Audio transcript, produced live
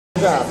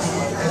job.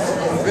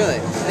 Really?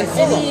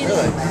 Really?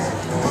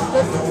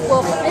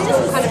 Well, it's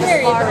just kind of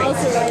scary, but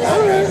also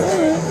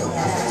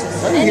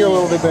I can hear a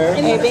little bit there. Are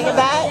you being a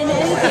bat?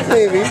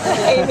 Maybe.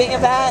 Are you being a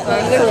bat?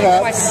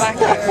 Perhaps.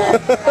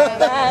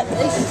 Bat.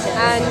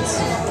 and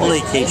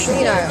Placation.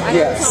 you know, I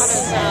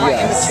Yes. quite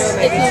Yes. immature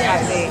maybe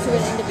to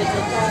an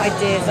individual. I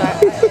did.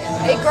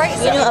 A great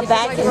You know a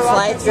bat can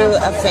fly through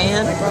a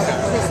fan?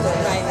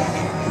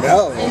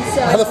 No.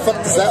 How the fuck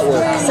does that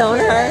work?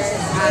 Sonar?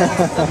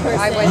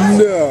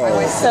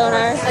 No.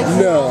 Sonar?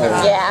 No.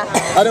 Yeah.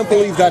 I don't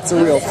believe that's a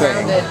real thing.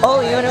 Oh,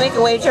 you want to make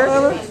a wager?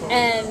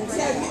 And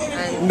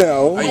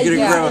No. Are you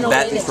gonna grab a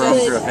bat and throw him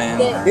through a fan?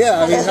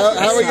 Yeah, I mean,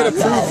 how are we gonna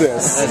prove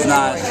this? That's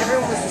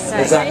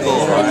not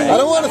cool, right? I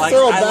don't want to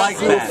throw a bat like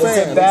through a bats. It's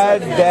a fan. bad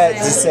bet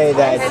to say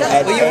that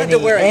at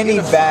any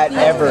bat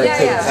ever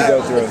to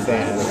go through a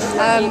fan.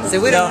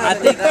 No, I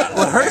think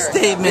her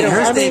statement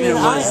was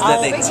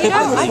that they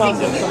typically do,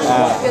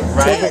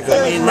 right?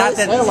 I mean, not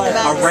that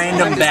a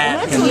random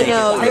bat can You make it.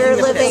 know, you're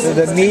living, So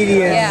the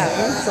median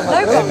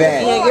you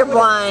event. know, you're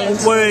blind.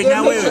 Wait,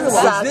 now wait. Vision Was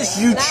sucks. this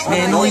you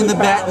channeling the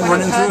bat and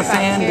running through a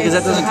fan? Because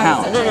that doesn't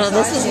count. No,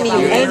 this is me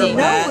reading.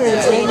 Bat.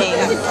 Reading.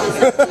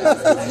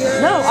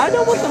 No, I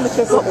don't want them to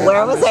kiss up.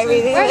 Where was I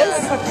reading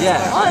this?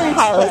 Yeah.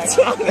 Pilots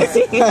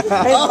magazine.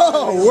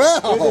 Oh,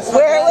 well.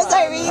 Where was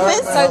I reading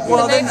this?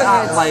 Well, they're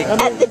not like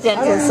At the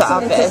dentist's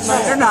office.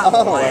 they're not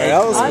like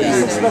That was But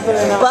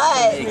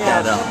make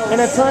that up.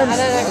 and at times,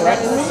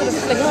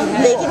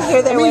 they can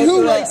hear their I mean, way who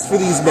through writes it. for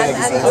these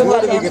magazines?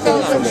 Where do they get the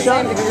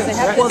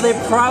information? Well, they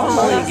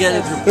probably get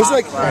it through. There's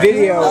like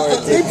video.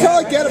 They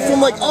probably get it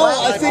from like, oh,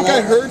 I think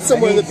I heard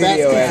somewhere that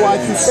bats can fly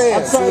through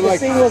fans. So they're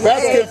like,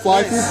 bats can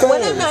fly through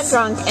When I'm not fans.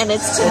 drunk and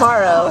it's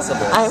tomorrow,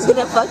 I'm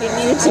gonna fucking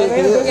YouTube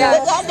you.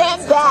 The goddamn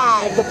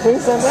bat flying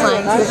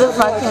through the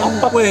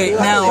fucking. Wait,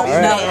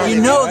 now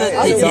you know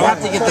that you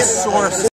have to get the source